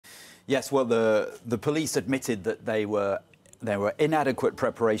Yes, well, the police admitted that there were inadequate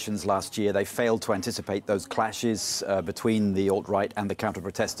preparations last year. They failed to anticipate those clashes between the alt-right and the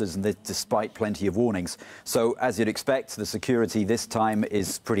counter-protesters, and this despite plenty of warnings. So, as you'd expect, the security this time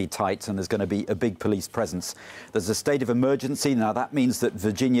is pretty tight, and there's going to be a big police presence. There's a state of emergency. Now, that means that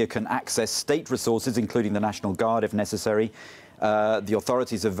Virginia can access state resources, including the National Guard, if necessary. The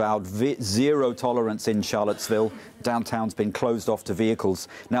authorities have vowed zero tolerance in Charlottesville. Downtown's been closed off to vehicles.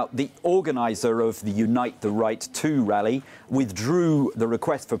 Now, the organizer of the Unite the Right 2 rally withdrew the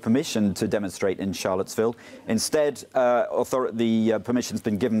request for permission to demonstrate in Charlottesville. Instead, the permission's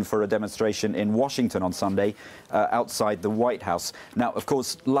been given for a demonstration in Washington on Sunday outside the White House. Now, of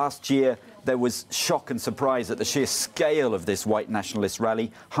course, last year, there was shock and surprise at the sheer scale of this white nationalist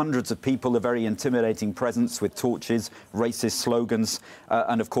rally. Hundreds of people, a very intimidating presence with torches, racist slogans,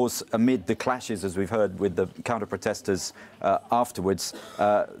 and of course, amid the clashes, as we've heard, with the counter-protesters afterwards,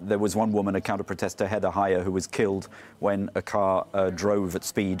 there was one woman, a counter-protester, Heather Heyer, who was killed when a car drove at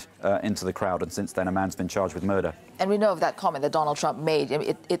speed into the crowd, and since then a man's been charged with murder. And we know of that comment that Donald Trump made.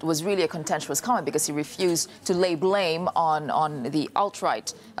 It was really a contentious comment because he refused to lay blame on the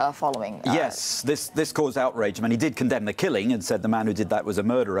alt-right following. Yes, this caused outrage. I mean, he did condemn the killing and said the man who did that was a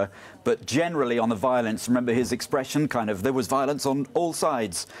murderer. But generally on the violence, remember his expression, kind of, there was violence on all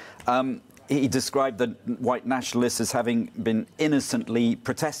sides. He described the white nationalists as having been innocently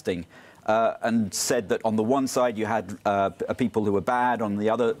protesting. And said that on the one side you had people who were bad, on the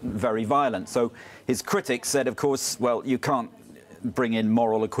other very violent. So his critics said, of course, well, you can't bring in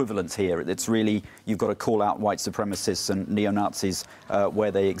moral equivalence here. It's really, you've got to call out white supremacists and neo-Nazis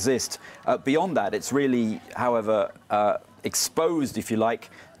where they exist. Beyond that, it's really, however, exposed, if you like,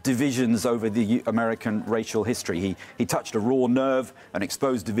 divisions over the American racial history. He touched a raw nerve and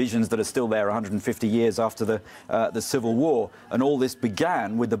exposed divisions that are still there 150 years after the Civil War. And all this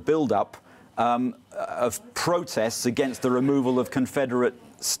began with the build-up of protests against the removal of Confederate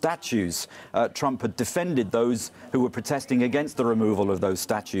statues. Trump had defended those who were protesting against the removal of those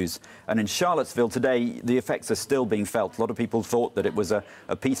statues. And in Charlottesville today, the effects are still being felt. A lot of people thought that it was a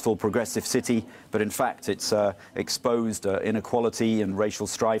peaceful, progressive city, but in fact it's exposed inequality and racial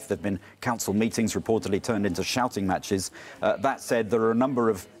strife. There have been council meetings reportedly turned into shouting matches. That said, there are a number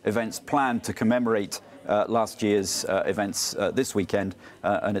of events planned to commemorate last year's events this weekend,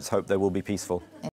 and it's hoped they will be peaceful.